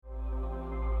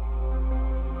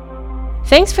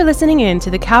Thanks for listening in to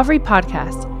the Calvary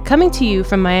Podcast, coming to you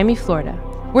from Miami, Florida.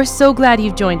 We're so glad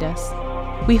you've joined us.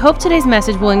 We hope today's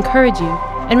message will encourage you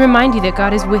and remind you that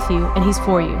God is with you and He's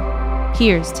for you.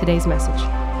 Here's today's message.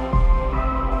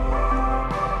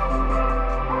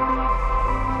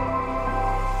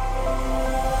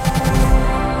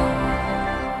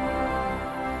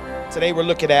 Today we're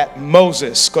looking at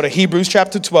Moses. Go to Hebrews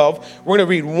chapter 12. We're going to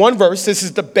read one verse. This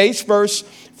is the base verse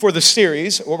for the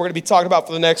series, what we're going to be talking about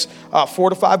for the next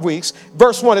 4 to 5 weeks.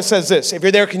 Verse 1, it says this. If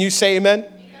you're there, can you say amen?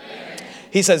 Amen.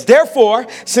 He says, therefore,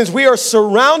 since we are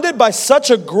surrounded by such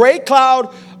a great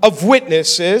cloud of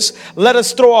witnesses, let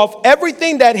us throw off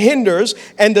everything that hinders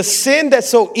and the sin that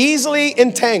so easily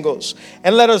entangles,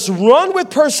 and let us run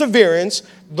with perseverance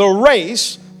the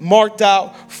race marked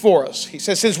out for us. He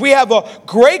says, since we have a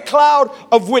great cloud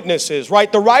of witnesses,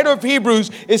 right? The writer of Hebrews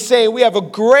is saying we have a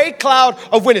great cloud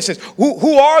of witnesses.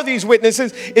 Who are these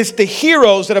witnesses? It's the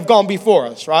heroes that have gone before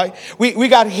us, right? We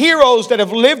got heroes that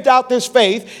have lived out this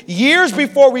faith years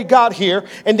before we got here,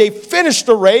 and they finished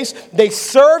the race. They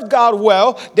served God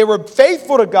well. They were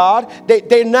faithful to God.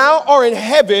 They now are in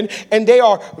heaven, and they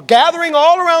are gathering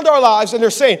all around our lives, and they're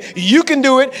saying, you can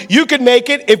do it. You can make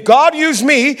it. If God used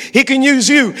me, He can use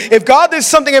you. If God did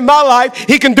something in my life,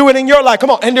 He can do it in your life. Come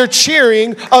on. And they're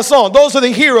cheering us on. Those are the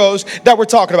heroes that we're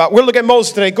talking about. We're looking at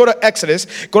Moses today. Go to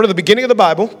Exodus. Go to the beginning of the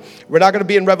Bible. We're not going to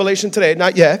be in Revelation today.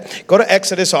 Not yet. Go to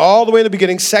Exodus all the way in the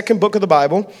beginning. Second book of the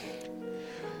Bible.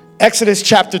 Exodus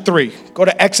chapter 3. Go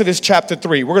to Exodus chapter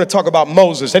 3. We're going to talk about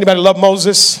Moses. Anybody love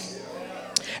Moses?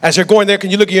 As you're going there, can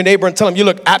you look at your neighbor and tell him you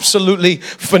look absolutely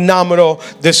phenomenal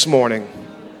this morning?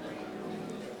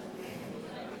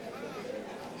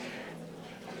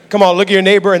 Come on, look at your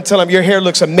neighbor and tell him your hair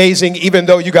looks amazing even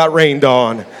though you got rained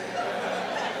on.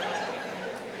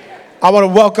 I want to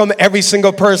welcome every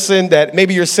single person that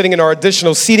maybe you're sitting in our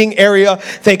additional seating area.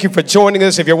 Thank you for joining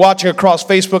us. If you're watching across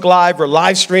Facebook Live or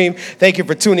live stream, thank you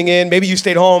for tuning in. Maybe you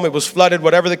stayed home, it was flooded,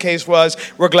 whatever the case was.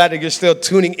 We're glad that you're still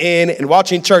tuning in and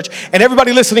watching church. And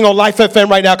everybody listening on Life FM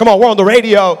right now, come on, we're on the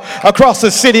radio across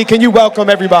the city. Can you welcome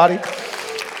everybody?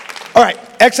 All right.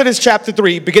 Exodus chapter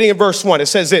 3, beginning in verse 1, it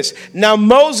says this. Now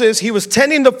Moses, he was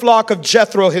tending the flock of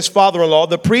Jethro, his father-in-law,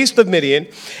 the priest of Midian,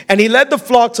 and he led the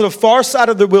flock to the far side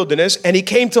of the wilderness, and he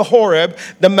came to Horeb,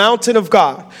 the mountain of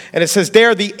God. And it says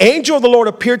there, the angel of the Lord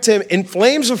appeared to him in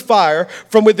flames of fire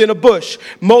from within a bush.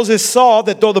 Moses saw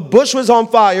that though the bush was on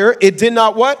fire, it did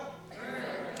not what?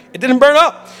 It didn't burn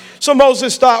up. So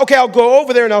Moses thought, okay, I'll go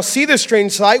over there and I'll see this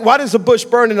strange sight. Why does the bush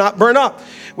burn and not burn up?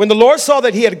 When the Lord saw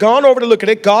that he had gone over to look at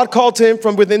it, God called to him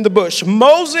from within the bush,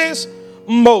 Moses,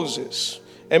 Moses.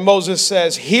 And Moses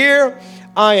says, here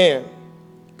I am.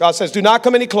 God says, do not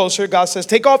come any closer. God says,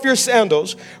 take off your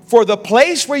sandals, for the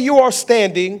place where you are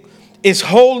standing is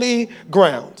holy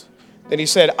ground. Then he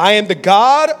said, I am the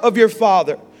God of your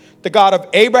father, the God of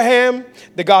Abraham,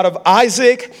 the God of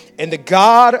Isaac, and the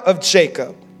God of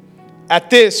Jacob. At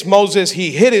this, Moses,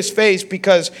 he hid his face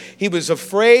because he was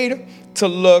afraid to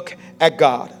look at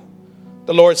God.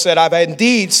 The Lord said, I've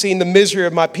indeed seen the misery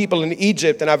of my people in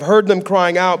Egypt, and I've heard them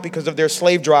crying out because of their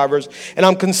slave drivers, and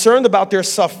I'm concerned about their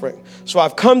suffering. So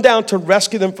I've come down to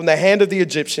rescue them from the hand of the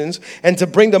Egyptians and to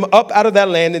bring them up out of that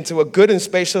land into a good and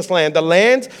spacious land, the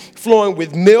land flowing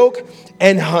with milk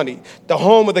and honey, the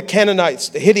home of the Canaanites,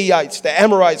 the Hittites, the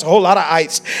Amorites, a whole lot of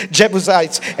ites,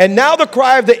 Jebusites. And now the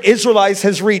cry of the Israelites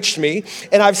has reached me,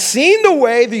 and I've seen the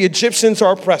way the Egyptians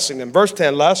are oppressing them. Verse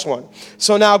 10, last one.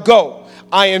 So now go.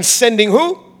 I am sending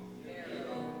who?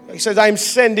 He says, I am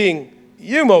sending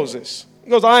you, Moses. He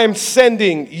goes, I am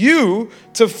sending you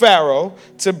to Pharaoh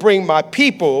to bring my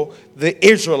people, the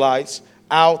Israelites,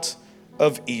 out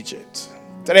of Egypt.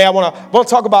 Today, I want to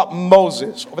talk about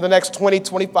Moses. Over the next 20,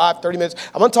 25, 30 minutes,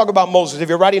 I want to talk about Moses. If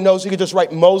you're writing notes, you can just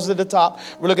write Moses at the top.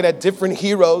 We're looking at different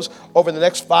heroes over the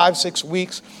next 5, 6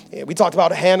 weeks. We talked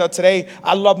about Hannah today.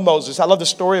 I love Moses. I love the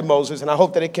story of Moses, and I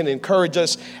hope that it can encourage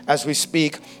us as we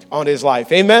speak on his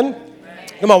life. Amen? Amen.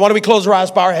 Come on, why don't we close our eyes,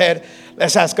 bow our head.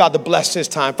 Let's ask God to bless his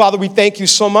time. Father, we thank you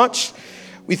so much.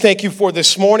 We thank you for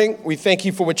this morning. We thank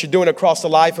you for what you're doing across the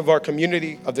life of our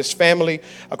community, of this family,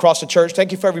 across the church.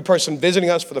 Thank you for every person visiting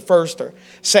us for the first or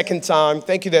second time.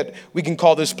 Thank you that we can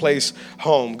call this place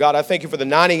home. God, I thank you for the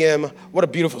 9 a.m. What a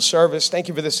beautiful service. Thank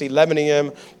you for this 11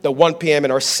 a.m., the 1 p.m.,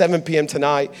 and our 7 p.m.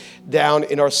 tonight down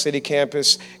in our city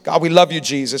campus. God, we love you,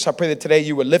 Jesus. I pray that today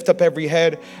you would lift up every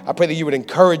head. I pray that you would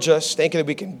encourage us. Thank you that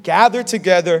we can gather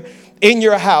together in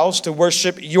your house to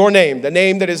worship your name, the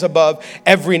name that is above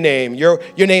every name. Your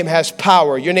name has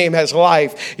power. Your name has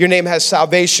life. Your name has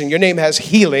salvation. Your name has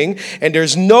healing. And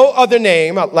there's no other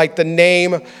name like the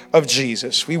name of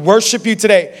Jesus. We worship you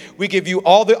today. We give you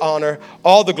all the honor,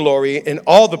 all the glory, and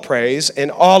all the praise. And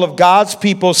all of God's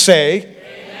people say,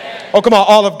 amen. Oh, come on.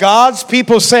 All of God's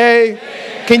people say,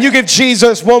 amen. Can you give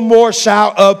Jesus one more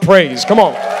shout of praise? Come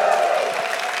on.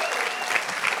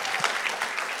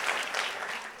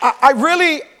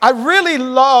 I really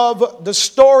love the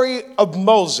story of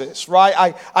Moses,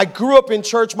 right? I grew up in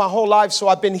church my whole life, so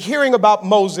I've been hearing about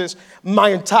Moses my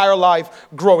entire life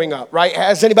growing up, right?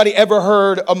 Has anybody ever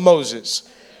heard of Moses?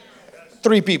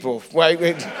 3 people,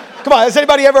 right? Come on, has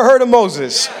anybody ever heard of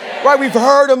Moses? Right, we've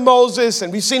heard of Moses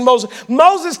and we've seen Moses.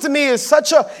 Moses to me is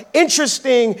such an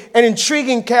interesting and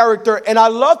intriguing character, and I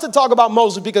love to talk about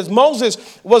Moses because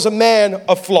Moses was a man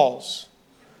of flaws.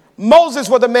 Moses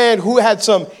was a man who had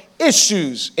some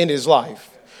issues in his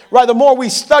life, right? The more we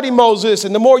study Moses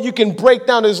and the more you can break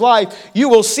down his life, you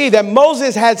will see that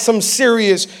Moses had some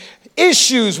serious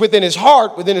issues within his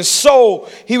heart, within his soul.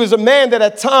 He was a man that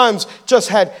at times just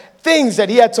had things that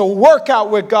he had to work out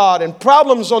with God and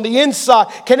problems on the inside.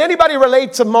 Can anybody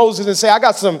relate to Moses and say, I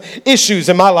got some issues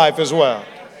in my life as well?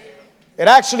 It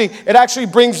actually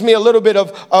brings me a little bit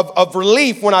of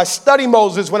relief when I study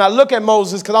Moses, when I look at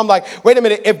Moses, because I'm like, wait a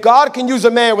minute, if God can use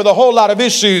a man with a whole lot of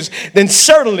issues, then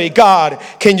certainly God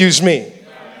can use me.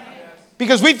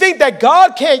 Because we think that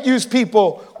God can't use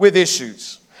people with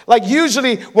issues. Like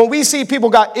usually when we see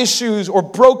people got issues or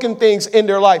broken things in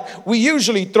their life, we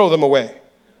usually throw them away.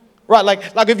 Right?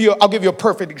 Like I'll give you a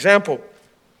perfect example.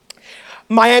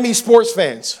 Miami sports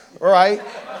fans, all right?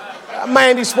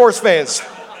 Miami sports fans.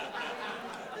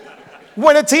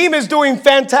 When a team is doing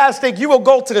fantastic, you will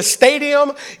go to the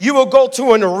stadium, you will go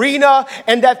to an arena,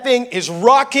 and that thing is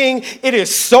rocking. It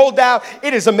is sold out.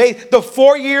 It is amazing. The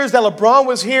 4 years that LeBron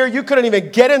was here, you couldn't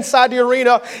even get inside the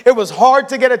arena. It was hard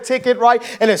to get a ticket, right?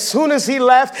 And as soon as he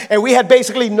left, and we had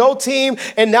basically no team,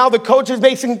 and now the coach is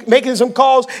making some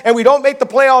calls, and we don't make the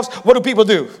playoffs, what do people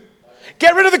do?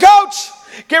 Get rid of the coach.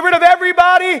 Get rid of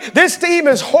everybody. This team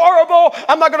is horrible.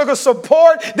 I'm not going to go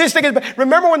support. This thing is.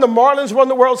 Remember when the Marlins won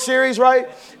the World Series, right?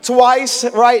 Twice,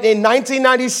 right? In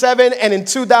 1997 and in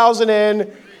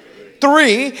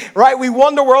 2003, right? We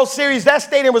won the World Series. That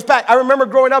stadium was packed. I remember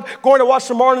growing up, going to watch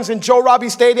the Marlins in Joe Robbie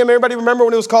Stadium. Everybody remember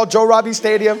when it was called Joe Robbie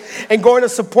Stadium? And going to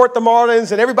support the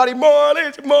Marlins. And everybody,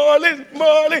 Marlins, Marlins,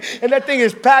 Marlins. And that thing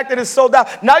is packed and it's sold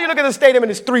out. Now you look at the stadium and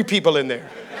there's 3 people in there.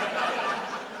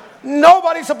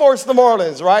 Nobody supports the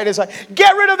Marlins, right? It's like,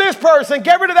 get rid of this person,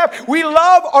 get rid of that. We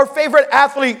love our favorite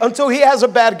athlete until he has a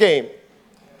bad game,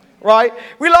 right?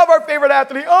 We love our favorite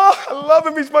athlete. Oh, I love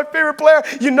him. He's my favorite player.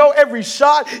 You know every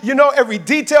shot. You know every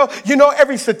detail. You know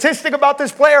every statistic about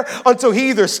this player until he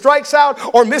either strikes out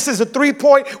or misses a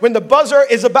 3-point when the buzzer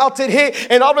is about to hit.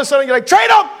 And all of a sudden, you're like,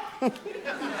 trade him.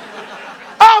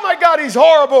 Oh, my God, he's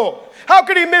horrible. How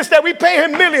could he miss that? We pay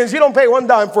him millions. You don't pay 1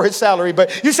 dime for his salary,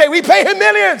 but you say we pay him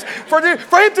millions for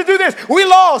him to do this. We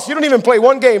lost. You don't even play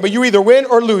 1 game, but you either win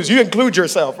or lose. You include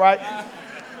yourself, right?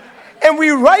 And we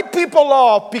write people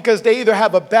off because they either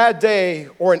have a bad day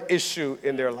or an issue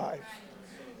in their life.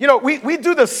 You know, we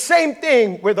do the same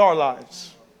thing with our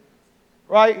lives,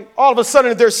 right? All of a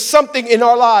sudden, there's something in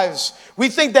our lives. We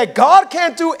think that God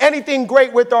can't do anything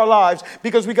great with our lives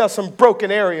because we got some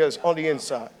broken areas on the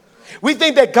inside. We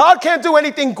think that God can't do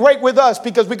anything great with us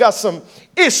because we got some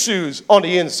issues on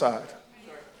the inside,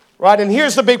 right? And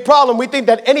here's the big problem. We think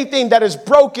that anything that is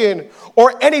broken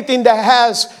or anything that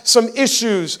has some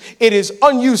issues, it is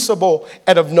unusable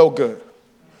and of no good.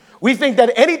 We think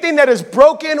that anything that is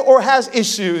broken or has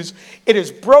issues, it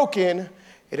is broken,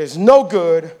 it is no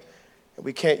good, and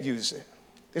we can't use it.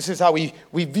 This is how we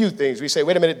view things. We say,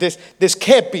 wait a minute, this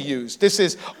can't be used. This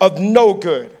is of no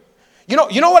good.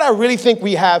 You know what I really think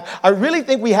we have? I really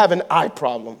think we have an eye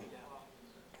problem,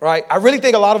 right? I really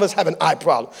think a lot of us have an eye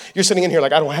problem. You're sitting in here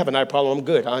like, I don't have an eye problem. I'm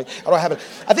good. I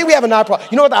think we have an eye problem.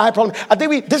 You know what the eye problem?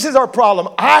 This is our problem.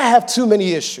 I have too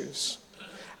many issues.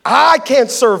 I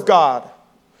can't serve God.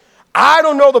 I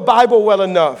don't know the Bible well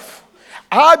enough.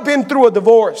 I've been through a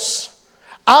divorce.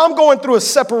 I'm going through a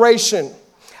separation.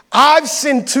 I've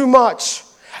sinned too much.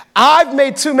 I've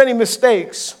made too many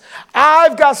mistakes.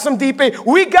 I've got some deep.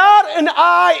 We got an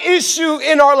eye issue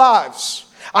in our lives.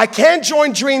 I can't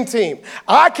join Dream Team.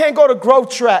 I can't go to Growth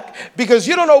Track because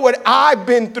you don't know what I've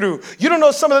been through. You don't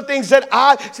know some of the things that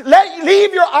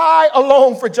leave your eye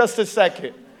alone for just a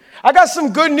second. I got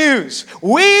some good news.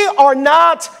 We are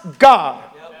not God.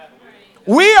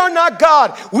 We are not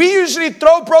God. We usually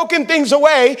throw broken things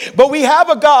away, but we have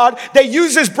a God that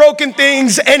uses broken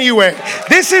things anyway.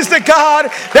 This is the God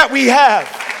that we have.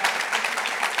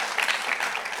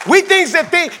 We think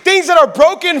that things that are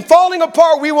broken, falling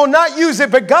apart, we will not use it.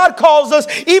 But God calls us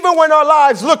even when our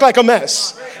lives look like a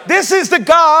mess. This is the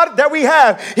God that we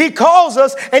have. He calls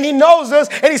us and he knows us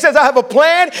and he says, I have a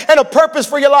plan and a purpose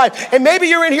for your life. And maybe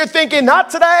you're in here thinking,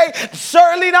 not today,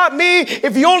 certainly not me.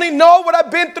 If you only know what I've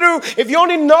been through, if you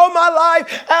only know my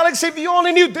life, Alex, if you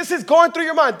only knew, this is going through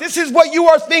your mind. This is what you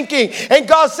are thinking. And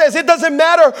God says, it doesn't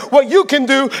matter what you can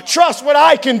do. Trust what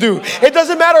I can do. It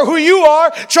doesn't matter who you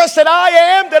are. Trust that I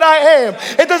am that I am.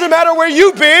 It doesn't matter where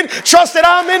you've been. Trust that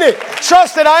I'm in it.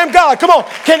 Trust that I am God. Come on.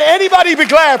 Can anybody be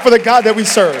glad for the God that we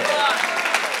serve?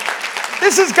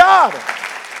 This is God.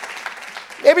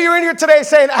 Maybe you're in here today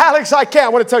saying, Alex, I can't. I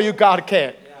want to tell you God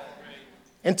can.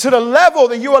 And to the level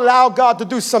that you allow God to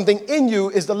do something in you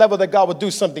is the level that God will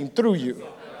do something through you.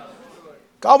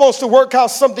 God wants to work out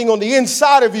something on the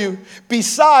inside of you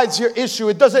besides your issue.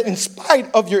 It doesn't, in spite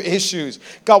of your issues,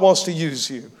 God wants to use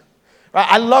you. Right?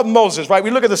 I love Moses, right? We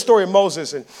look at the story of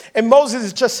Moses, and Moses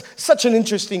is just such an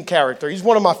interesting character. He's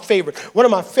one of my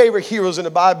favorite heroes in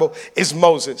the Bible is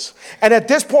Moses. And at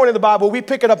this point in the Bible, we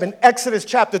pick it up in Exodus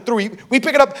chapter 3. We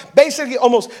pick it up basically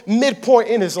almost midpoint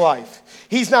in his life.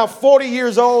 He's now 40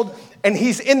 years old, and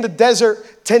he's in the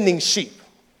desert tending sheep.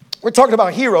 We're talking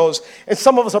about heroes, and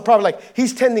some of us are probably like,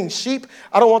 he's tending sheep.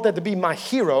 I don't want that to be my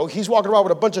hero. He's walking around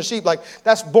with a bunch of sheep. Like,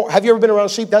 that's boring. Have you ever been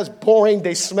around sheep? That's boring.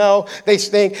 They smell. They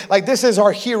stink. Like, this is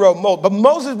our hero mode. But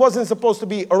Moses wasn't supposed to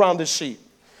be around the sheep.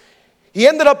 He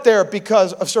ended up there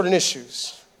because of certain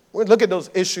issues. We'll look at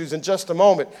those issues in just a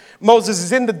moment. Moses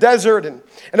is in the desert, and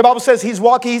the Bible says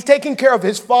he's taking care of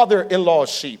his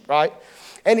father-in-law's sheep, right?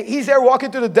 And he's there walking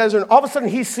through the desert, and all of a sudden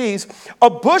he sees a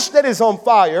bush that is on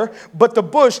fire, but the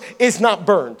bush is not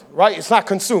burned, right? It's not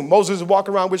consumed. Moses is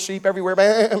walking around with sheep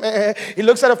everywhere. He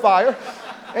looks at a fire,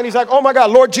 and he's like, oh my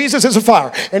God, Lord Jesus is a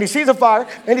fire. And he sees a fire,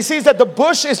 and he sees that the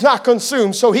bush is not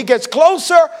consumed. So he gets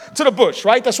closer to the bush,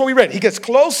 right? That's what we read. He gets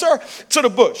closer to the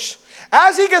bush.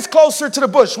 As he gets closer to the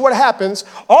bush, what happens?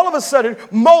 All of a sudden,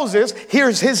 Moses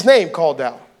hears his name called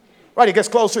out. Right, he gets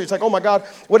closer. He's like, oh my God,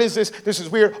 what is this? This is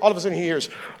weird. All of a sudden he hears,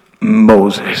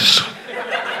 Moses.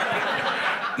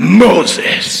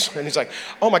 Moses. And he's like,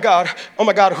 oh my God,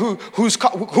 who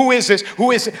is this?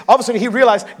 Who is it? All of a sudden he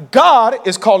realized God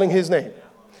is calling his name.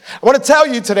 I want to tell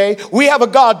you today, we have a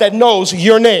God that knows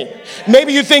your name.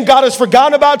 Maybe you think God has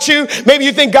forgotten about you. Maybe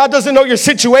you think God doesn't know your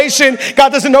situation. God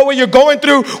doesn't know what you're going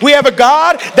through. We have a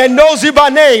God that knows you by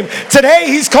name. Today,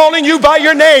 he's calling you by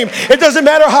your name. It doesn't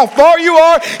matter how far you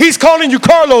are. He's calling you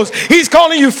Carlos. He's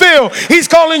calling you Phil. He's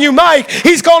calling you Mike.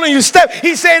 He's calling you Steph.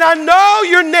 He's saying, I know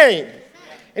your name.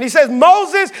 And he says,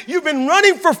 Moses, you've been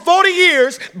running for 40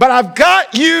 years, but I've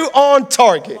got you on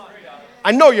target.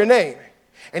 I know your name.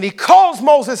 And he calls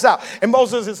Moses out. And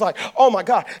Moses is like, oh my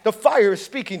God, the fire is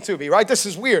speaking to me, right? This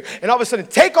is weird. And all of a sudden,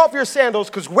 take off your sandals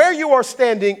because where you are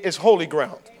standing is holy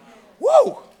ground.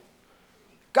 Woo!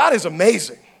 God is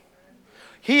amazing.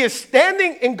 He is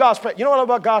standing in God's presence. You know what I love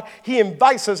about God? He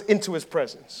invites us into his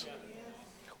presence.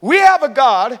 We have a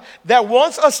God that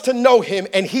wants us to know him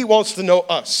and he wants to know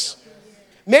us.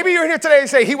 Maybe you're here today and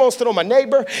say, he wants to know my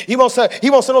neighbor. He wants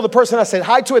to know the person I said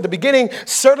hi to at the beginning.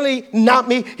 Certainly not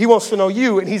me. He wants to know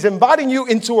you. And he's inviting you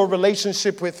into a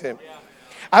relationship with him.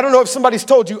 I don't know if somebody's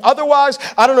told you otherwise.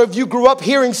 I don't know if you grew up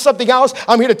hearing something else.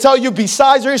 I'm here to tell you,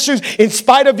 besides your issues, in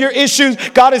spite of your issues,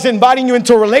 God is inviting you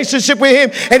into a relationship with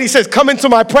him. And he says, come into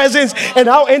my presence and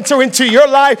I'll enter into your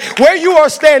life. Where you are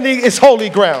standing is holy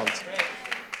ground.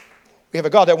 We have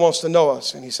a God that wants to know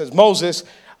us. And he says, Moses,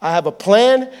 I have a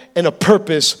plan and a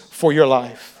purpose for your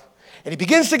life. And he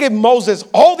begins to give Moses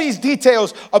all these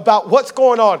details about what's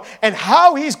going on and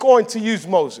how he's going to use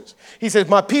Moses. He says,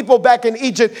 my people back in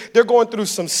Egypt, they're going through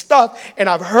some stuff, and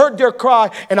I've heard their cry,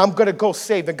 and I'm going to go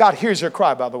save them. God hears your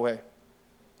cry, by the way.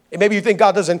 And maybe you think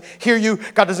God doesn't hear you.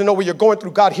 God doesn't know what you're going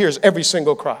through. God hears every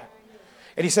single cry.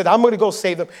 And he said, I'm going to go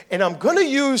save them, and I'm going to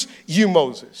use you,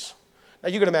 Moses. Now,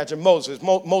 you can imagine Moses.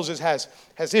 Moses has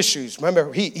issues.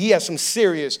 Remember, he has some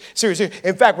serious issues.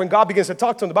 In fact, when God begins to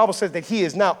talk to him, the Bible says that he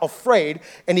is now afraid,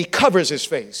 and he covers his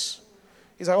face.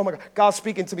 He's like, oh, my God, God's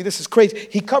speaking to me. This is crazy.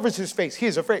 He covers his face. He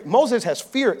is afraid. Moses has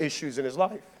fear issues in his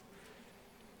life.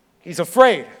 He's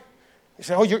afraid. He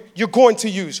said, oh, you're going to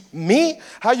use me?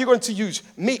 How are you going to use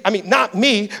me? I mean, not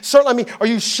me. Certainly, I mean, are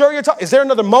you sure you're talking? Is there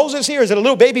another Moses here? Is it a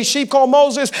little baby sheep called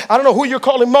Moses? I don't know who you're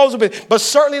calling Moses, but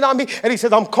certainly not me. And he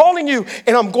says, I'm calling you,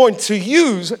 and I'm going to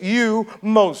use you,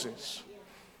 Moses.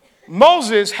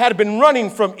 Moses had been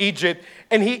running from Egypt,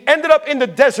 And he ended up in the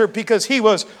desert because he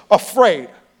was afraid.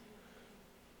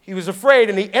 He was afraid,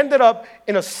 and he ended up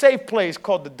in a safe place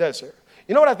called the desert.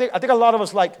 You know what I think? I think a lot of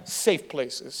us like safe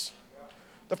places.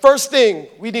 The first thing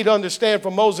we need to understand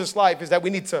from Moses' life is that we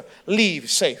need to leave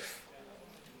safe.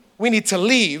 We need to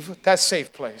leave that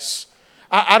safe place.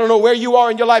 I don't know where you are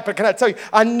in your life, but can I tell you,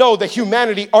 I know that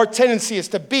humanity, our tendency is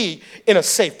to be in a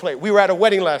safe place. We were at a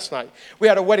wedding last night.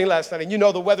 And you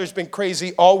know the weather's been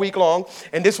crazy all week long,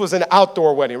 and this was an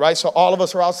outdoor wedding, right? So all of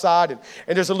us are outside,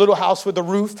 and there's a little house with a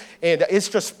roof, and it's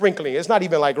just sprinkling. It's not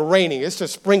even like raining. It's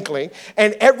just sprinkling,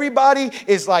 and everybody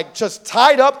is like just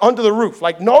tied up under the roof.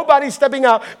 Like nobody's stepping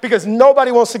out because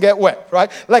nobody wants to get wet,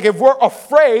 right? Like if we're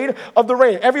afraid of the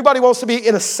rain, everybody wants to be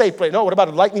in a safe place. No, what about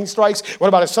if lightning strikes? What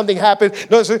about if something happens?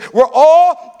 No, we're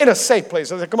all in a safe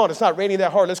place. I said, come on, it's not raining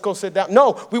that hard. Let's go sit down.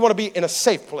 No, we want to be in a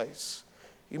safe place.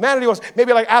 Humanity was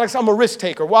maybe like, Alex, I'm a risk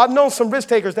taker. Well, I've known some risk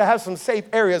takers that have some safe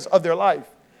areas of their life.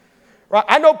 Right?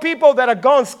 I know people that have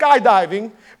gone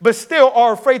skydiving, but still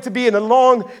are afraid to be in a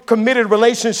long, committed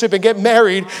relationship and get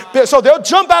married. So they'll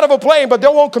jump out of a plane, but they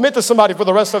won't commit to somebody for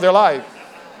the rest of their life.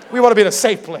 We want to be in a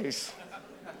safe place.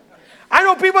 I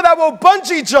know people that will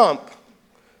bungee jump.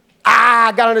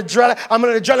 I'm an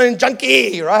adrenaline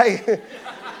junkie, right?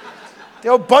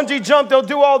 They'll bungee jump, they'll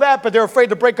do all that, but they're afraid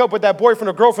to break up with that boyfriend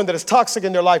or girlfriend that is toxic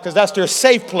in their life because that's their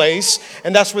safe place,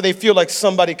 and that's where they feel like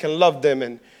somebody can love them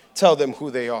and tell them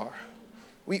who they are.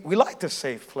 We like the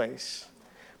safe place,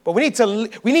 but we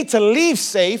need to leave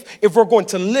safe if we're going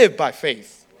to live by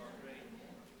faith.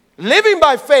 Living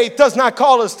by faith does not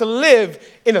call us to live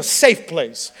in a safe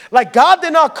place. Like God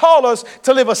did not call us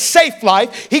to live a safe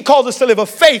life. He called us to live a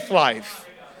faith life.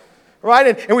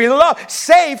 Right? And we love,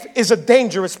 safe is a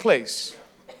dangerous place.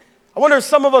 I wonder if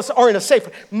some of us are in a safe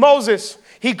place. Moses,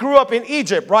 he grew up in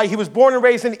Egypt, right? He was born and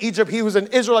raised in Egypt. He was an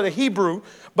Israelite, a Hebrew,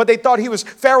 but they thought he was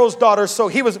Pharaoh's daughter, so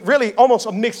he was really almost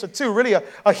a mix of two, really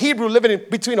a Hebrew living in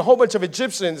between a whole bunch of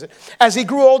Egyptians. As he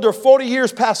grew older, 40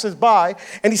 years passes by,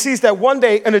 and he sees that one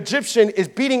day an Egyptian is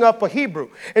beating up a Hebrew.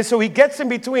 And so he gets in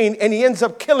between, and he ends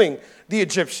up killing the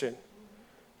Egyptian.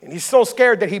 And he's so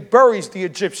scared that he buries the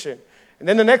Egyptian. And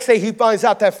then the next day he finds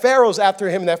out that Pharaoh's after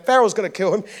him and that Pharaoh's going to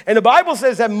kill him. And the Bible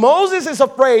says that Moses is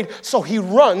afraid, so he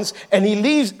runs and he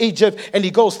leaves Egypt and he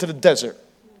goes to the desert.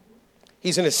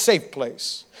 He's in a safe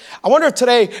place. I wonder if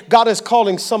today God is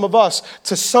calling some of us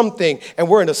to something and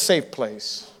we're in a safe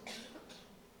place.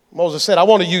 Moses said, I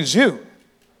want to use you.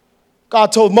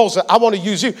 God told Moses, I want to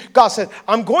use you. God said,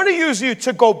 I'm going to use you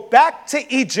to go back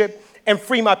to Egypt and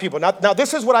free my people. Now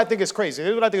this is what I think is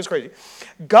crazy.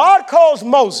 God calls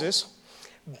Moses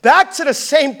back to the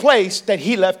same place that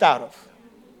he left out of.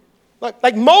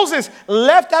 Like Moses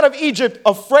left out of Egypt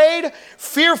afraid,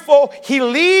 fearful. He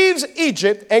leaves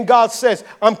Egypt and God says,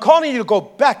 I'm calling you to go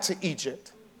back to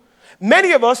Egypt.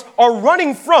 Many of us are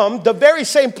running from the very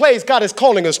same place God is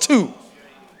calling us to.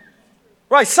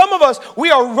 Right, some of us, we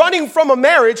are running from a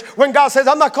marriage when God says,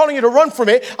 I'm not calling you to run from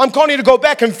it. I'm calling you to go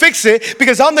back and fix it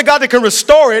because I'm the God that can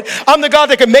restore it. I'm the God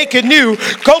that can make it new.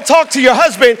 Go talk to your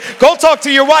husband. Go talk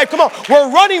to your wife. Come on.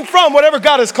 We're running from whatever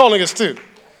God is calling us to.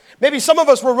 Maybe some of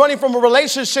us were running from a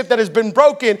relationship that has been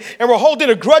broken and we're holding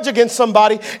a grudge against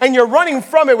somebody and you're running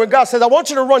from it when God says, I want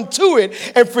you to run to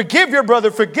it and forgive your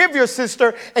brother, forgive your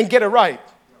sister, and get it right.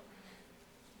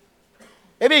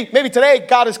 Maybe today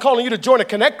God is calling you to join a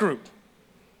connect group.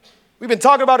 We've been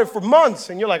talking about it for months,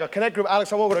 and you're like, a connect group?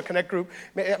 Alex, I won't go to a connect group.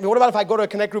 I mean, what about if I go to a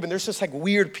connect group and there's just like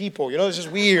weird people? You know, it's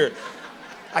just weird.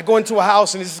 I go into a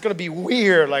house and it's just going to be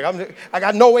weird. Like, I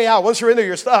got no way out. Once you're in there,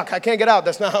 you're stuck. I can't get out.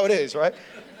 That's not how it is, right?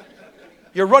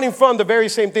 You're running from the very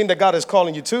same thing that God is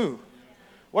calling you to.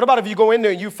 What about if you go in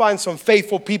there and you find some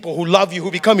faithful people who love you,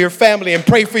 who become your family and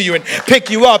pray for you and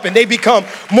pick you up, and they become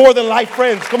more than life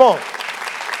friends? Come on.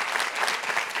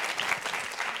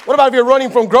 What about if you're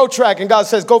running from Grow Track and God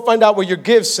says, go find out where your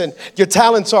gifts and your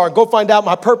talents are. Go find out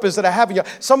my purpose that I have in you.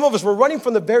 Some of us, we're running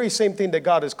from the very same thing that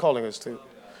God is calling us to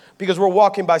because we're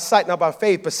walking by sight, not by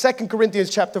faith. But 2 Corinthians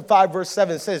chapter 5, verse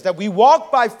 7 says that we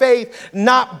walk by faith,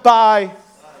 not by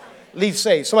leave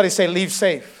safe. Somebody say, leave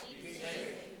safe.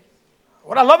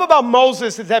 What I love about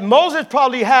Moses is that Moses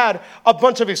probably had a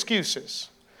bunch of excuses.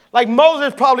 Like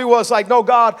Moses probably was like, no,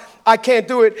 God, I can't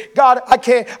do it. God, I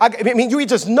can't. I mean, you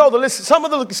just know the list. Some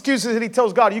of the excuses that he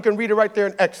tells God, you can read it right there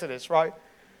in Exodus, right?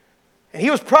 And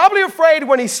he was probably afraid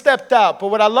when he stepped out. But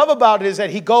what I love about it is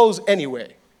that he goes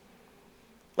anyway.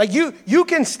 Like you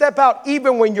can step out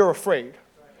even when you're afraid.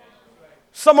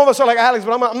 Some of us are like, Alex,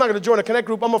 but I'm not going to join a connect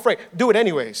group. I'm afraid. Do it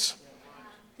anyways.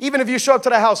 Even if you show up to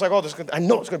the house like, oh, I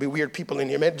know it's going to be weird people in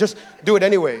here, man. Just do it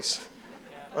anyways,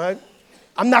 right?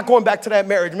 I'm not going back to that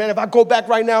marriage, man. If I go back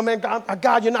right now, man,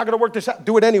 God, you're not going to work this out.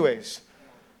 Do it anyways.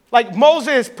 Like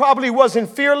Moses probably wasn't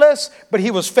fearless, but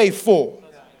he was faithful.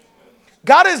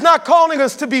 God is not calling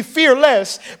us to be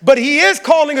fearless, but he is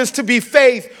calling us to be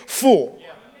faithful.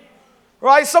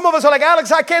 Right? Some of us are like,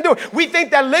 Alex, I can't do it. We think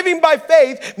that living by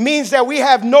faith means that we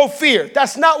have no fear.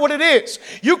 That's not what it is.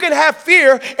 You can have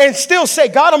fear and still say,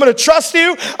 God, I'm going to trust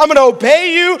you. I'm going to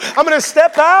obey you. I'm going to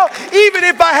step out, even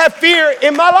if I have fear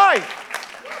in my life.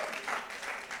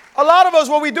 A lot of us,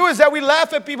 what we do is that we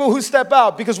laugh at people who step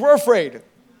out because we're afraid.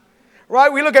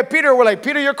 Right? We look at Peter, we're like,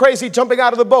 Peter, you're crazy jumping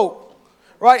out of the boat.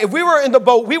 Right? If we were in the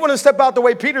boat, we wouldn't step out the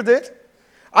way Peter did.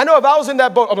 I know if I was in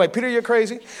that boat, I'm like, Peter, you're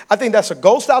crazy. I think that's a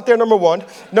ghost out there, number one.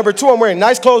 Number two, I'm wearing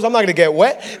nice clothes. I'm not going to get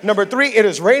wet. Number three, it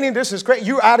is raining. This is great.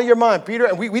 You're out of your mind, Peter.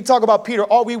 And we talk about Peter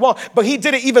all we want. But he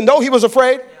did it even though he was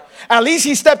afraid. At least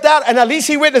he stepped out, and at least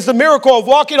he witnessed the miracle of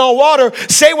walking on water.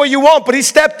 Say what you want, but he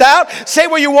stepped out. Say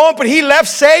what you want, but he left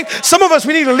safe. Some of us,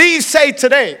 we need to leave safe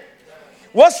today.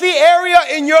 What's the area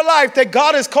in your life that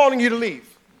God is calling you to leave?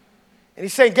 And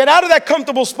he's saying, get out of that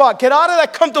comfortable spot. Get out of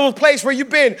that comfortable place where you've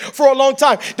been for a long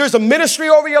time. There's a ministry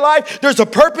over your life. There's a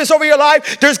purpose over your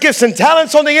life. There's gifts and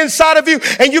talents on the inside of you.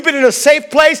 And you've been in a safe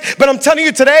place. But I'm telling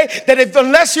you today that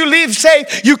unless you leave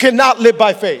safe, you cannot live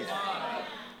by faith.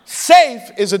 Safe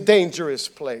is a dangerous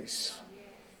place.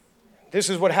 This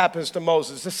is what happens to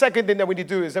Moses. The second thing that we need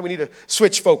to do is that we need to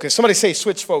switch focus. Somebody say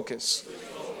switch focus.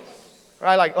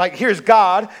 Right, like here's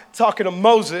God talking to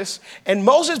Moses, and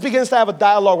Moses begins to have a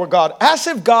dialogue with God, as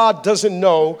if God doesn't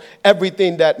know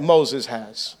everything that Moses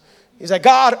has. He's like,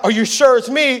 God, are you sure it's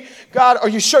me? God, are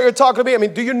you sure you're talking to me? I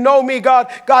mean, do you know me,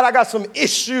 God? God, I got some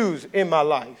issues in my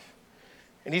life.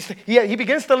 And he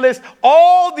begins to list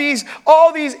all these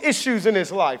issues in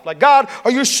his life. Like, God,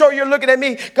 are you sure you're looking at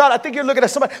me? God, I think you're looking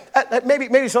at somebody.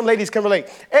 Maybe some ladies can relate.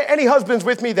 Any husbands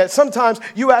with me that sometimes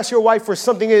you ask your wife where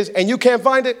something is and you can't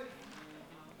find it?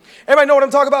 Everybody know what I'm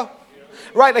talking about?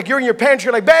 Right, like you're in your pantry,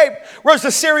 you're like, babe, where's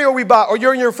the cereal we bought? Or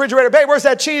you're in your refrigerator, babe, where's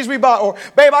that cheese we bought? Or,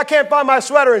 babe, I can't find my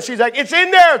sweater. And she's like, it's in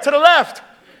there to the left.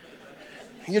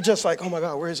 And you're just like, oh my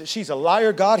God, where is it? She's a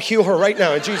liar. God, heal her right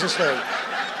now in Jesus' name.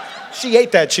 She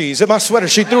ate that cheese in my sweater.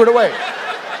 She threw it away.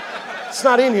 It's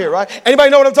not in here, right?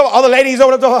 Anybody know what I'm talking about? All the ladies know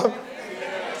what I'm talking about?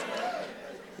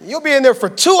 You'll be in there for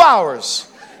 2 hours.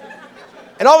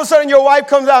 And all of a sudden your wife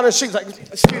comes out and she's like,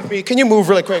 excuse me, can you move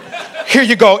really quick? Here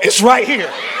you go, it's right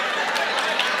here.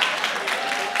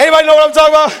 Anybody know what I'm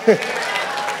talking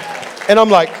about? And I'm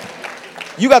like,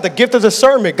 you got the gift of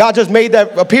discernment. God just made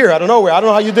that appear out of nowhere. I don't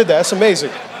know how you did that. That's amazing.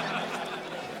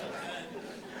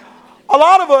 A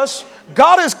lot of us,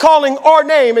 God is calling our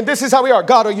name, and this is how we are.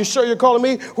 God, are you sure you're calling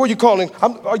me? Who are you calling?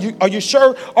 Are you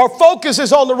sure? Our focus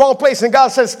is on the wrong place, and God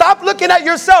says, stop looking at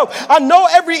yourself. I know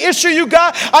every issue you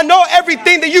got. I know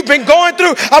everything that you've been going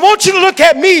through. I want you to look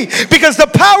at me, because the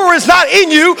power is not in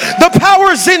you. The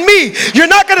power is in me. You're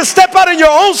not going to step out in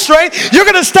your own strength. You're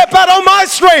going to step out on my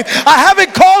strength. I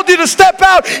haven't called you to step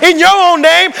out in your own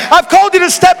name. I've called you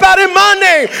to step out in my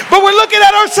name. But we're looking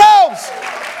at ourselves.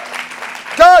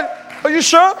 God, are you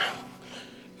sure?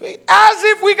 As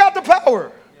if we got the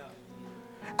power.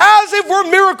 As if we're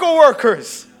miracle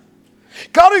workers.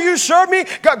 God, are you sure of me?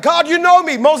 God, you know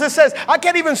me. Moses says, I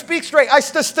can't even speak straight. I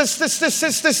stutter.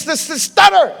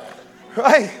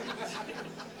 Right?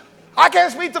 I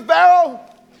can't speak to Pharaoh.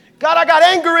 God, I got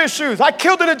anger issues. I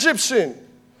killed an Egyptian.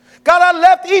 God, I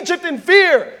left Egypt in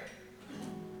fear.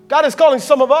 God is calling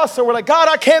some of us, and we're like, God,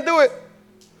 I can't do it.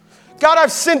 God,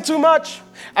 I've sinned too much.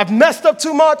 I've messed up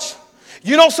too much.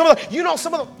 You know some of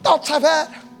the thoughts I've had.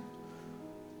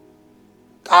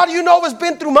 God, you know what's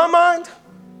been through my mind.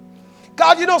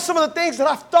 God, you know some of the things that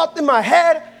I've thought in my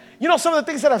head. You know some of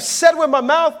the things that I've said with my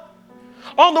mouth.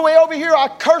 On the way over here, I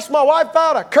cursed my wife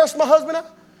out. I cursed my husband out.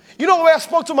 You know the way I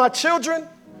spoke to my children.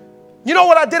 You know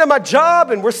what I did at my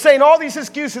job. And we're saying all these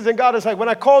excuses. And God is like, when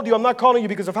I called you, I'm not calling you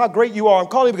because of how great you are. I'm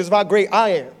calling you because of how great I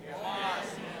am.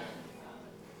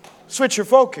 Switch your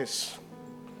focus.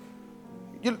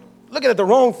 You're looking at the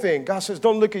wrong thing. God says,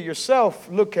 don't look at yourself.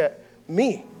 Look at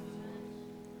me.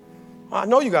 I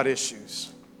know you got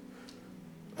issues.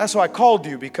 That's why I called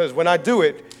you, because when I do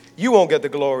it, you won't get the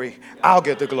glory. I'll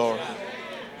get the glory.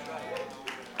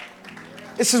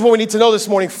 This is what we need to know this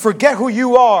morning. Forget who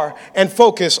you are and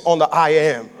focus on the I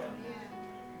am.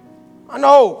 I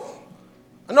know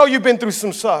you've been through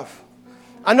some stuff.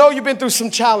 I know you've been through some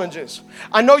challenges.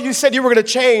 I know you said you were going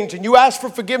to change, and you asked for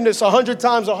forgiveness 100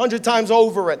 times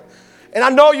over. And I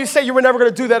know you said you were never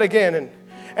going to do that again.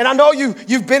 And I know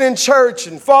you've been in church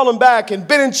and fallen back, and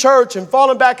been in church and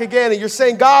fallen back again. And you're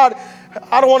saying, God,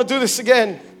 I don't want to do this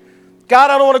again. God,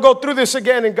 I don't want to go through this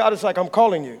again. And God is like, I'm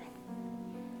calling you.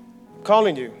 I'm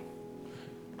calling you.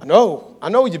 I know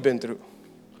what you've been through.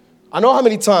 I know how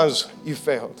many times you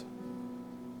failed.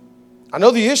 I know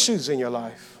the issues in your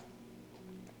life.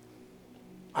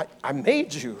 I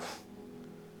made you.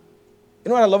 You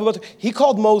know what I love about it? He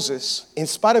called Moses in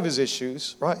spite of his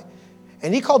issues, right?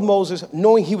 And he called Moses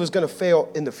knowing he was going to fail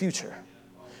in the future.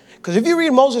 Because if you read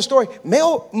Moses' story,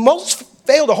 Moses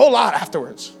failed a whole lot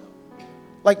afterwards.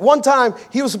 Like one time,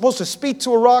 he was supposed to speak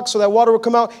to a rock so that water would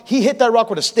come out. He hit that rock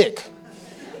with a stick.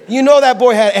 You know that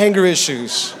boy had anger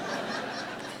issues.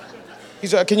 He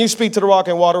said, can you speak to the rock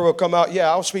and water will come out? Yeah,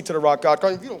 I'll speak to the rock, God.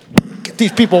 You don't get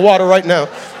these people water right now.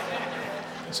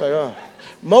 It's like, oh.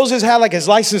 Moses had like his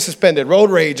license suspended,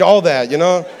 road rage, all that, you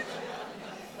know.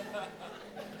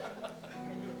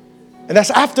 And that's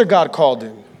after God called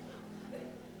him.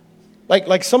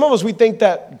 Like some of us, we think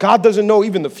that God doesn't know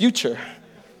even the future.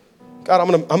 God,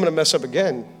 I'm gonna mess up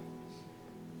again.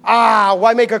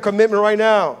 Why make a commitment right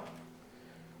now?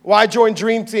 Why join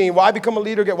Dream Team? Why become a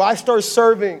leader again? Why start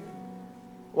serving?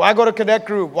 Why go to Connect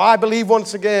Group? Why believe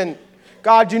once again?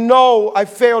 God, you know I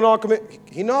failed on commitment.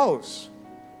 He knows.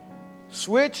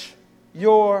 Switch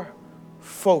your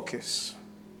focus.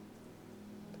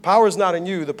 The power is not in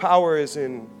you. The power is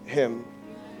in him.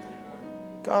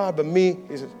 God, but me,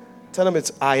 he says, tell him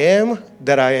it's I am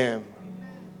that I am.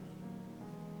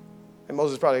 And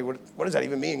Moses probably, what does that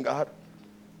even mean, God?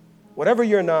 Whatever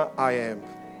you're not, I am.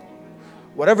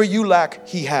 Whatever you lack,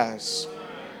 he has.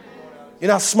 You're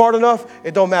not smart enough?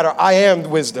 It don't matter. I am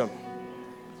wisdom.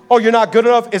 Oh, you're not good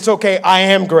enough? It's okay. I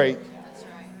am great.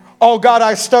 Oh, God,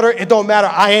 I stutter. It don't matter.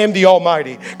 I am the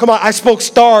Almighty. Come on, I spoke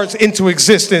stars into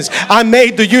existence. I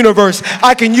made the universe.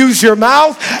 I can use your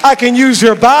mouth. I can use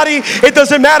your body. It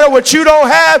doesn't matter what you don't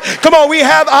have. Come on, we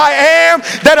have I am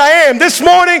that I am. This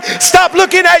morning, stop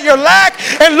looking at your lack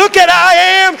and look at I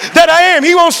am that I am.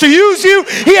 He wants to use you.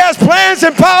 He has plans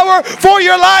and power for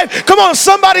your life. Come on,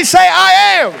 somebody say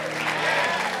I am.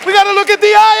 We got to look at the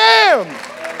I am.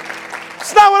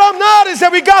 It's not what I'm not, it's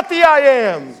that we got the I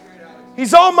am.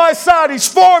 He's on my side. He's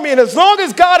for me. And as long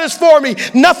as God is for me,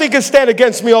 nothing can stand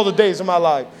against me all the days of my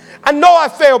life. I know I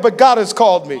failed, but God has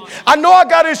called me. I know I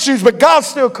got issues, but God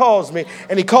still calls me.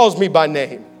 And he calls me by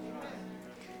name.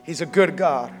 He's a good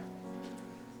God.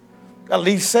 Got to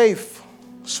leave safe.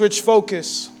 Switch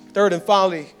focus. Third and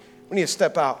finally, we need to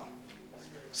step out.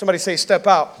 Somebody say step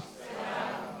out.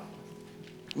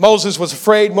 Moses was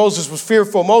afraid. Moses was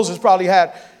fearful. Moses probably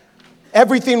had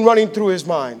everything running through his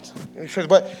mind. And he says,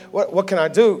 but what can I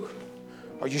do?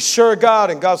 Are you sure,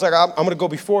 God? And God's like, I'm going to go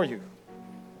before you.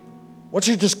 I want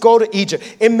you to just go to Egypt.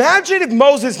 Imagine if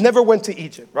Moses never went to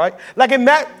Egypt, right? Like,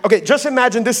 just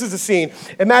imagine this is the scene.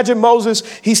 Imagine Moses,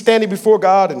 he's standing before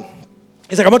God, and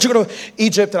he's like, I want you to go to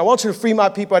Egypt, and I want you to free my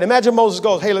people. And imagine Moses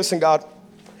goes, hey, listen, God,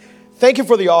 thank you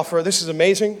for the offer. This is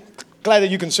amazing. Glad that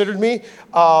you considered me.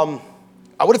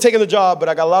 I would have taken the job, but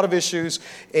I got a lot of issues,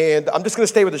 and I'm just going to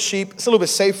stay with the sheep. It's a little bit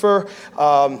safer.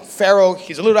 Pharaoh,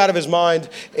 he's a little out of his mind,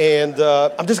 and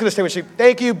I'm just going to stay with sheep.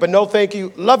 Thank you, but no thank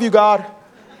you. Love you, God,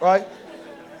 right?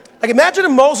 Like, imagine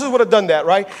if Moses would have done that,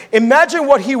 right? Imagine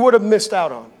what he would have missed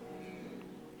out on.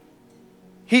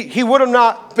 He would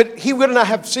not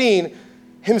have seen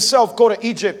himself go to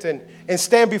Egypt and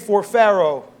stand before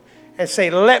Pharaoh and say,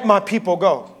 let my people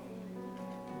go.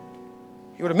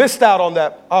 He would have missed out on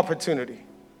that opportunity.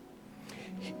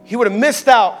 He would have missed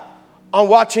out on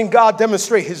watching God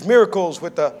demonstrate his miracles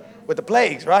with the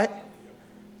plagues, right?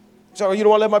 So you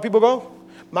don't want to let my people go?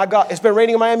 My God, it's been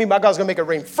raining in Miami. My God's going to make it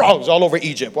rain frogs all over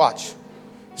Egypt. Watch.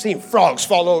 Seeing frogs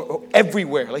fall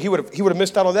everywhere. Like he would have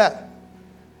missed out on that.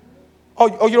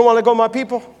 Oh, you don't want to let go of my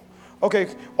people? Okay,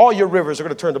 all your rivers are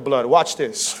going to turn to blood. Watch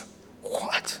this.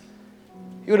 What?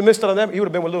 He would have missed out on that. He would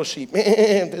have been with little sheep.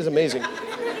 This is amazing.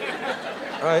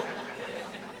 All right.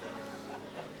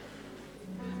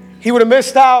 He would have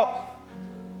missed out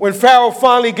when Pharaoh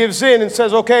finally gives in and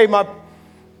says, okay,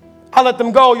 I'll let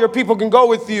them go. Your people can go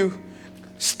with you.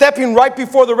 Stepping right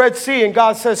before the Red Sea, and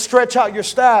God says, stretch out your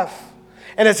staff.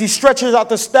 And as he stretches out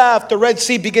the staff, the Red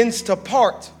Sea begins to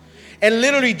part. And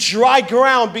literally dry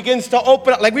ground begins to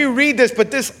open up. Like we read this, but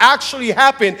this actually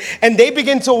happened. And they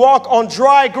begin to walk on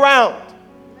dry ground.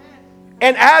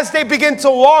 And as they begin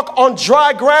to walk on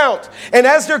dry ground, and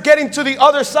as they're getting to the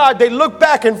other side, they look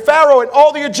back, and Pharaoh and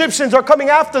all the Egyptians are coming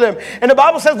after them. And the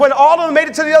Bible says when all of them made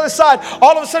it to the other side,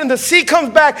 all of a sudden the sea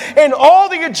comes back and all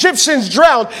the Egyptians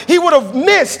drowned. He would have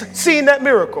missed seeing that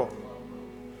miracle.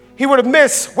 He would have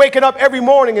missed waking up every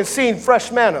morning and seeing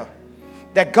fresh manna,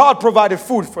 that God provided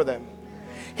food for them.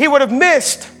 He would have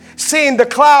missed seeing the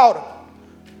cloud,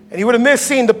 and he would have missed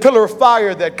seeing the pillar of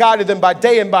fire that guided them by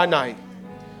day and by night.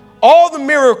 All the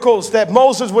miracles that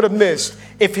Moses would have missed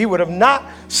if he would have not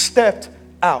stepped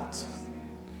out.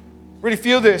 Really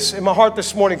feel this in my heart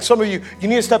this morning. Some of you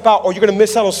need to step out or you're going to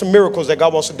miss out on some miracles that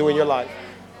God wants to do in your life.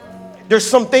 There's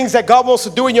some things that God wants to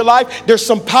do in your life. There's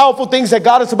some powerful things that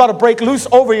God is about to break loose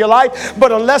over your life.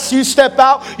 But unless you step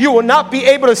out, you will not be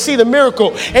able to see the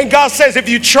miracle. And God says, if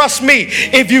you trust me,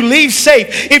 if you leave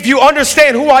safe, if you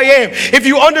understand who I am, if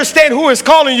you understand who is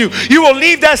calling you, you will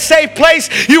leave that safe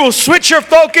place. You will switch your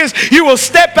focus. You will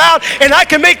step out, and I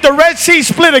can make the Red Sea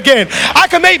split again. I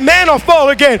can make manna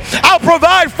fall again. I'll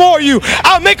provide for you.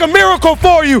 I'll make a miracle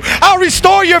for you. I'll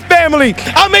restore your family.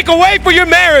 I'll make a way for your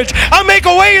marriage. I'll make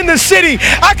a way in the city.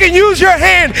 I can use your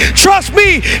hand. Trust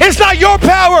me, it's not your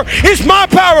power, it's my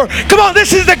power. Come on,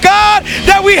 this is the God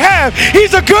that we have.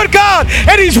 He's a good God,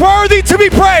 and he's worthy to be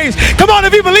praised. Come on,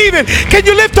 if you believe it, can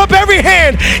you lift up every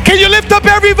hand? Can you lift up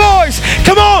every voice?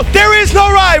 Come on, there is no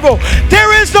rival.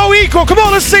 There is no equal. Come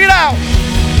on, let's sing it out.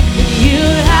 You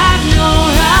have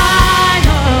no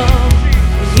rival.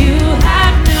 You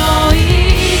have no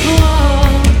equal.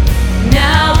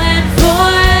 Now and forever.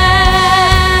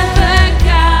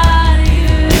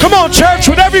 Come on, church,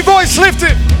 with every voice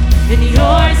lifted. And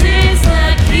yours is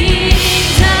the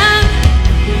kingdom.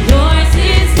 Yours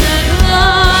is the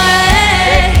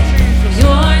glory.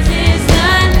 Yours is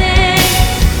the name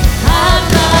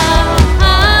above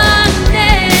all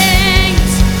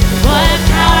names. What a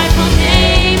powerful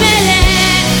name it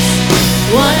is.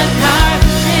 What a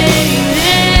powerful name it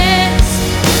is.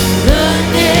 The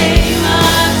name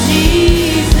of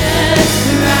Jesus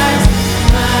Christ,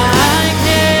 my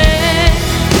King.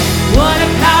 What a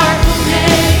powerful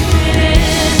name it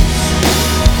is.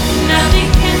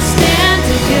 Nothing can stand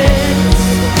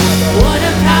against. What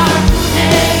a powerful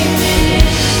name it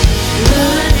is.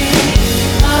 The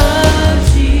name of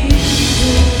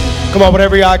Jesus. Come on, with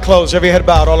every eye closed, every head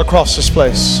bowed, all across this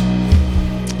place.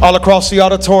 All across the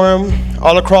auditorium,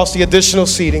 all across the additional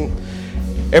seating.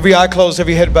 Every eye closed,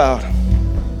 every head bowed.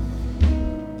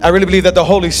 I really believe that the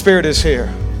Holy Spirit is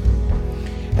here.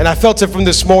 And I felt it from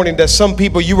this morning that some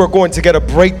people, you were going to get a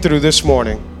breakthrough this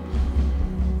morning.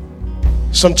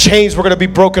 Some chains were going to be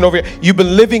broken over you. You've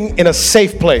been living in a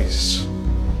safe place.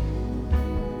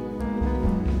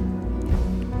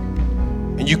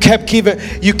 And you kept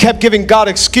giving God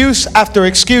excuse after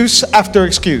excuse after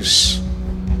excuse.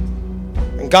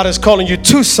 And God is calling you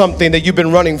to something that you've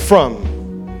been running from.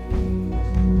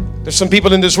 There's some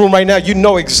people in this room right now, you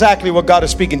know exactly what God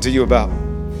is speaking to you about.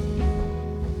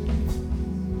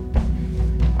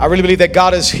 I really believe that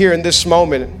God is here in this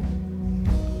moment.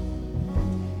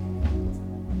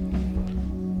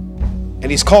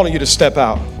 And he's calling you to step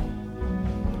out.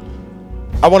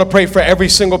 I want to pray for every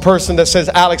single person that says,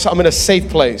 Alex, I'm in a safe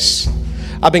place.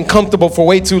 I've been comfortable for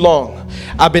way too long.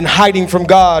 I've been hiding from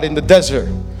God in the desert.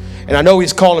 And I know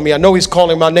he's calling me. I know he's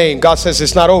calling my name. God says,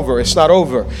 it's not over. It's not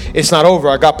over. It's not over.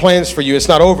 I got plans for you. It's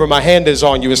not over. My hand is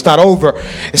on you. It's not over.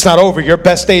 It's not over. Your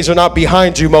best days are not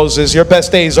behind you, Moses. Your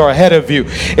best days are ahead of you.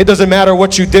 It doesn't matter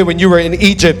what you did when you were in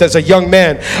Egypt as a young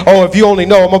man. Oh, if you only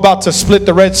know, I'm about to split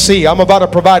the Red Sea. I'm about to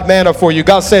provide manna for you.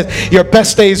 God says, your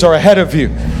best days are ahead of you.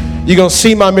 You're going to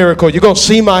see my miracle. You're going to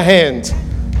see my hand.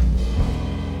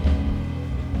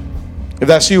 If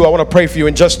that's you, I want to pray for you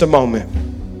in just a moment.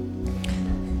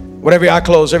 With every eye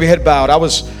closed, every head bowed, I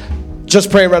was just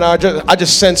praying right now. I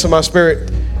just sense in my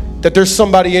spirit that there's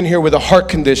somebody in here with a heart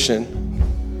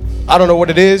condition. I don't know what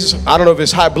it is. I don't know if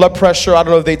it's high blood pressure. I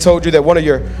don't know if they told you that one of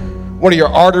your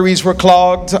arteries were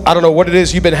clogged. I don't know what it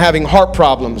is. You've been having heart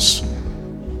problems.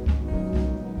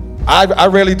 I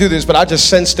rarely do this, but I just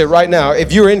sensed it right now.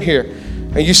 If you're in here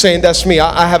and you're saying, that's me,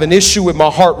 I have an issue with my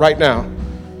heart right now,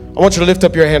 I want you to lift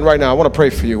up your hand right now. I want to pray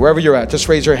for you. Wherever you're at, just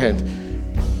raise your hand.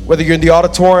 Whether you're in the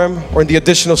auditorium or in the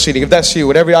additional seating, if that's you,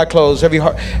 with every eye closed,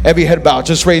 every head bowed,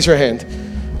 just raise your hand.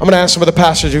 I'm going to ask some of the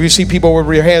pastors, if you see people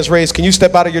with your hands raised, can you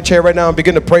step out of your chair right now and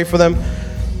begin to pray for them?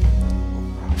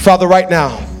 Father, right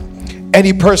now,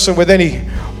 any person with any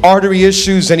artery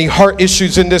issues, any heart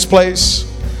issues in this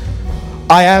place,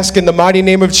 I ask in the mighty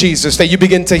name of Jesus that you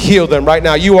begin to heal them right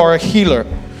now. You are a healer.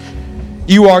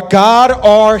 You are God,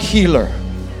 our healer.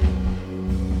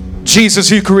 Jesus,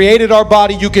 you created our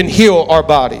body. You can heal our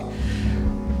body.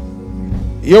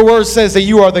 Your word says that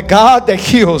you are the God that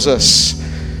heals us.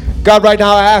 God, right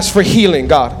now I ask for healing,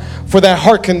 God, for that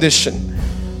heart condition.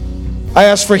 I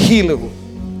ask for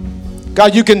healing.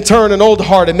 God, you can turn an old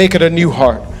heart and make it a new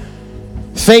heart.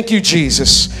 Thank you,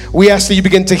 Jesus. We ask that you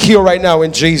begin to heal right now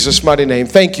in Jesus' mighty name.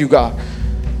 Thank you, God.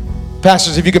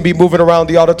 Pastors, if you can be moving around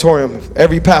the auditorium,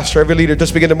 every pastor, every leader,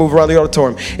 just begin to move around the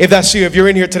auditorium. If that's you, if you're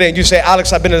in here today and you say,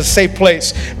 Alex, I've been in a safe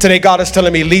place. Today, God is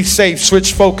telling me, leave safe,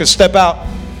 switch focus, step out.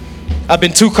 I've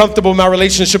been too comfortable in my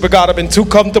relationship with God. I've been too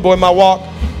comfortable in my walk.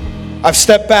 I've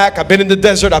stepped back. I've been in the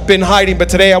desert. I've been hiding. But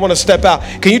today I want to step out.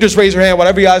 Can you just raise your hand?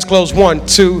 Whatever your eyes closed. 1,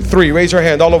 2, 3. Raise your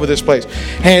hand all over this place.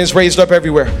 Hands raised up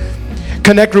everywhere.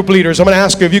 Connect group leaders, I'm going to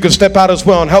ask you if you can step out as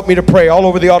well and help me to pray all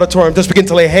over the auditorium. Just begin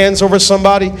to lay hands over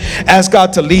somebody. Ask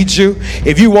God to lead you.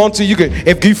 If you want to, you can.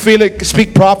 If you feel it,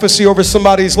 speak prophecy over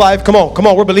somebody's life. Come on, come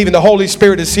on. We're believing the Holy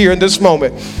Spirit is here in this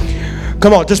moment.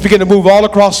 Come on, just begin to move all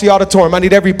across the auditorium. I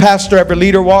need every pastor, every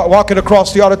leader walking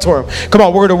across the auditorium. Come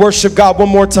on, we're going to worship God one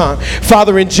more time.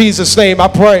 Father, in Jesus' name, I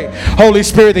pray, Holy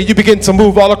Spirit, that you begin to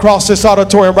move all across this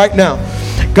auditorium right now.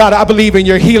 God, I believe in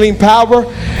your healing power,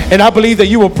 and I believe that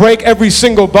you will break every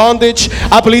single bondage.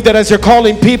 I believe that as you're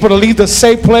calling people to leave the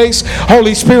safe place,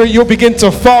 Holy Spirit, you'll begin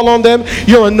to fall on them.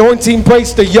 Your anointing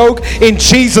breaks the yoke in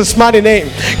Jesus' mighty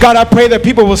name. God, I pray that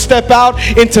people will step out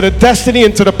into the destiny,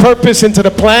 into the purpose, into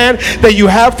the plan that you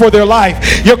have for their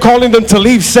life. You're calling them to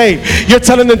leave safe. You're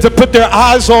telling them to put their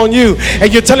eyes on you,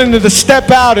 and you're telling them to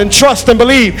step out and trust and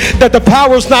believe that the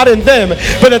power is not in them,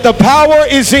 but that the power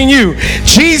is in you.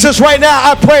 Jesus, right now,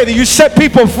 I pray that you set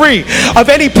people free of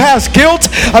any past guilt,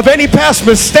 of any past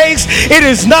mistakes. It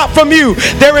is not from you.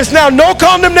 There is now no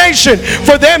condemnation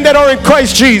for them that are in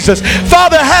Christ Jesus.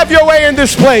 Father, have your way in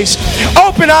this place.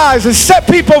 Open eyes and set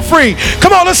people free.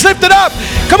 Come on, let's lift it up.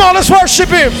 Come on, let's worship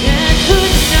him.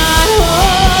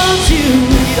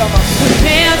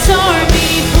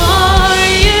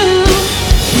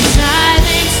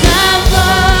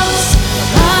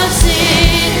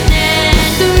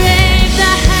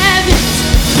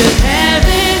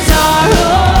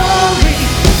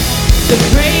 The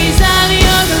praise of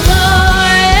your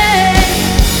glory,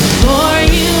 for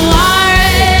you are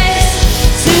raised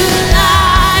to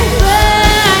life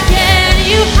again.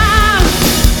 You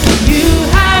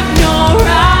have no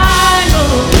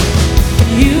rival,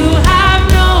 you have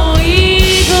no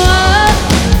equal,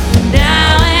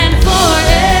 now and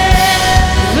forever,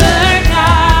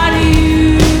 God,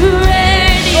 you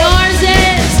reign.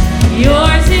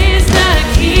 Yours is the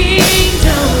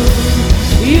kingdom,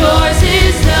 yours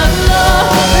is the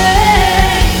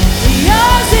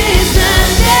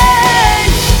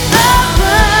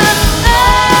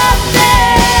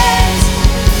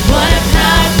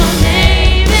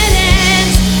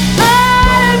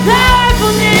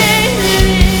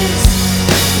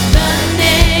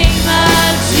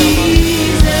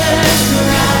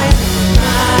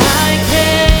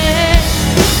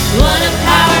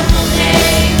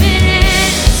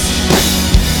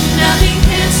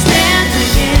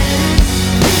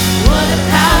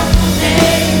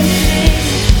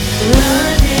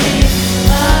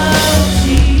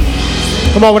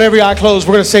Come on, with every eye closed,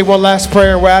 we're going to say one last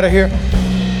prayer and we're out of here.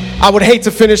 I would hate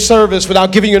to finish service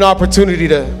without giving you an opportunity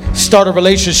to start a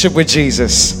relationship with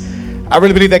Jesus. I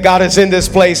really believe that God is in this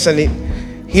place and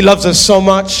He loves us so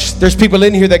much. There's people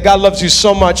in here that God loves you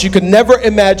so much. You could never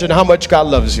imagine how much God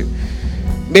loves you.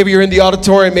 Maybe you're in the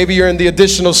auditorium, maybe you're in the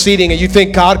additional seating and you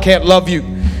think God can't love you.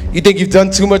 You think you've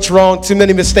done too much wrong, too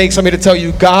many mistakes. I'm here to tell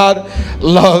you, God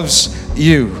loves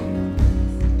you.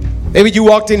 Maybe you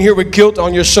walked in here with guilt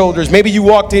on your shoulders. Maybe you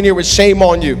walked in here with shame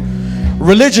on you.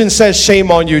 Religion says shame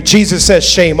on you. Jesus says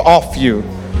shame off you.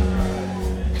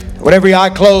 With every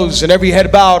eye closed and every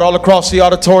head bowed all across the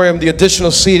auditorium, the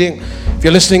additional seating, if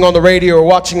you're listening on the radio or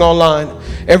watching online,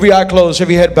 every eye closed,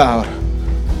 every head bowed.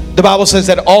 The Bible says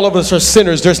that all of us are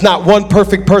sinners. There's not one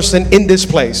perfect person in this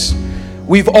place.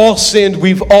 We've all sinned.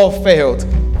 We've all failed.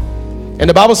 And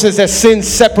the Bible says that sin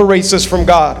separates us from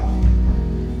God.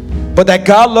 But that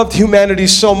God loved humanity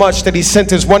so much that He sent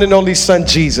His one and only Son,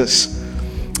 Jesus.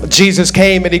 Jesus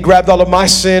came and He grabbed all of my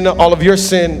sin, all of your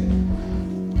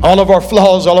sin, all of our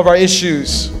flaws, all of our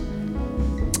issues,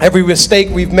 every mistake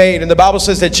we've made. And the Bible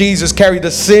says that Jesus carried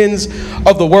the sins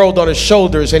of the world on His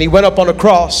shoulders and He went up on a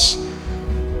cross.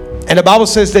 And the Bible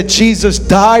says that Jesus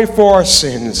died for our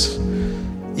sins.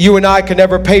 You and I can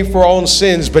never pay for our own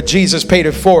sins, but Jesus paid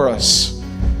it for us.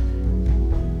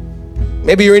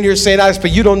 Maybe you're in here saying, Alex,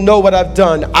 but you don't know what I've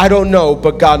done. I don't know,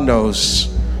 but God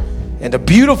knows. And the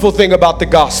beautiful thing about the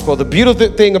gospel, the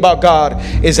beautiful thing about God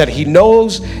is that He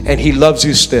knows and He loves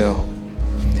you still.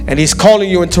 And He's calling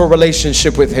you into a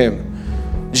relationship with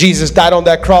Him. Jesus died on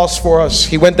that cross for us.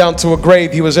 He went down to a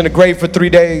grave. He was in a grave for 3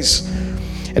 days.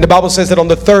 And the Bible says that on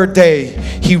the third day,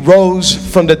 He rose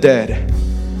from the dead.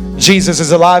 Jesus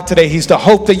is alive today. He's the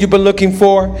hope that you've been looking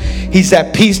for. He's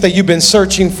that peace that you've been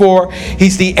searching for.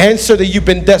 He's the answer that you've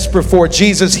been desperate for.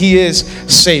 Jesus, He is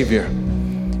Savior.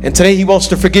 And today He wants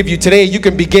to forgive you. Today you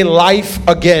can begin life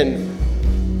again.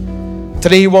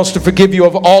 Today He wants to forgive you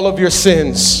of all of your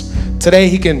sins. Today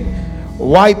He can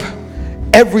wipe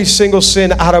every single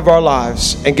sin out of our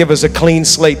lives and give us a clean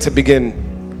slate to begin.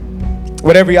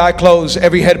 With every eye closed,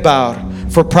 every head bowed,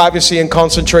 for privacy and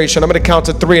concentration, I'm going to count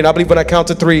to 3, and I believe when I count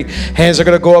to 3, hands are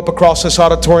going to go up across this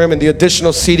auditorium and the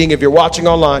additional seating. If you're watching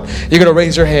online, you're going to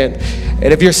raise your hand.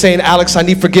 And if you're saying, Alex, I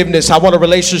need forgiveness, I want a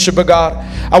relationship with God,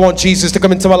 I want Jesus to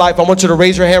come into my life, I want you to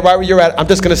raise your hand right where you're at. I'm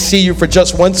just going to see you for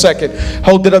just 1 second.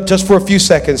 Hold it up just for a few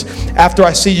seconds. After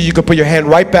I see you, you can put your hand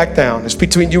right back down. It's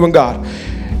between you and God.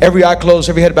 Every eye closed,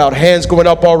 every head bowed, hands going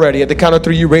up already. At the count of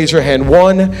 3, you raise your hand.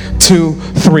 1, 2,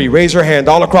 3. Raise your hand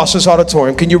all across this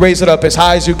auditorium. Can you raise it up as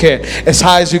high as you can? As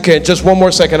high as you can. Just one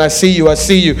more second. I see you. I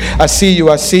see you. I see you.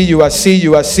 I see you. I see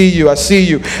you. I see you. I see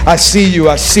you. I see you.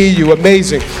 I see you.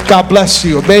 Amazing. God bless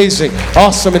you. Amazing.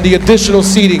 Awesome. And the additional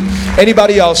seating.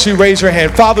 Anybody else, you raise your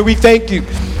hand. Father, we thank you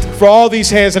for all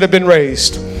these hands that have been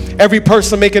raised. Every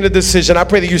person making a decision. I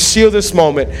pray that you seal this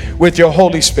moment with your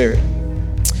Holy Spirit.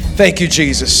 Thank you,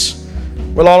 Jesus.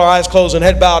 With all our eyes closed and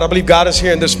head bowed, I believe God is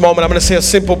here in this moment. I'm going to say a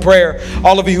simple prayer.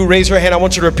 All of you who raise your hand, I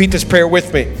want you to repeat this prayer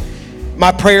with me.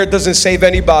 My prayer doesn't save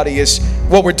anybody. It's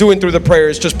what we're doing through the prayer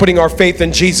is just putting our faith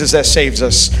in Jesus that saves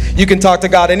us. You can talk to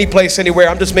God any place, anywhere.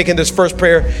 I'm just making this first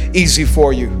prayer easy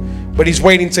for you. But he's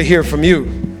waiting to hear from you.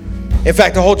 In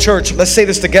fact, the whole church, let's say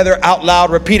this together out loud.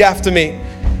 Repeat after me.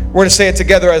 We're going to say it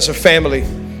together as a family.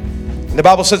 And the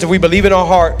Bible says if we believe in our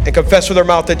heart and confess with our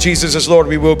mouth that Jesus is Lord,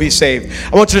 we will be saved.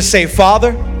 I want you to say,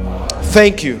 Father,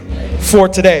 thank you for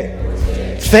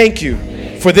today. Thank you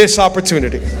for this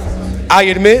opportunity. I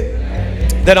admit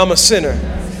that I'm a sinner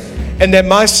and that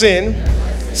my sin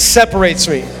separates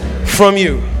me from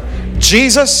you.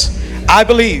 Jesus, I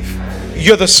believe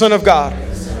you're the Son of God,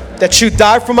 that you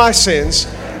died for my sins,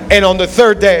 and on the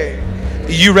 3rd day,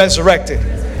 you resurrected.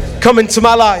 Come into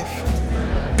my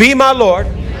life, be my Lord,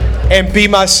 and be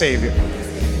my Savior.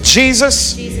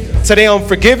 Jesus, today I'm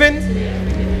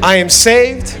forgiven, I am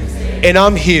saved, and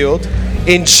I'm healed.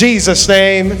 In Jesus'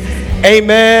 name,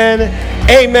 amen,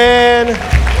 amen,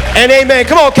 and amen.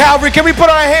 Come on, Calvary, can we put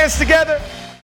our hands together?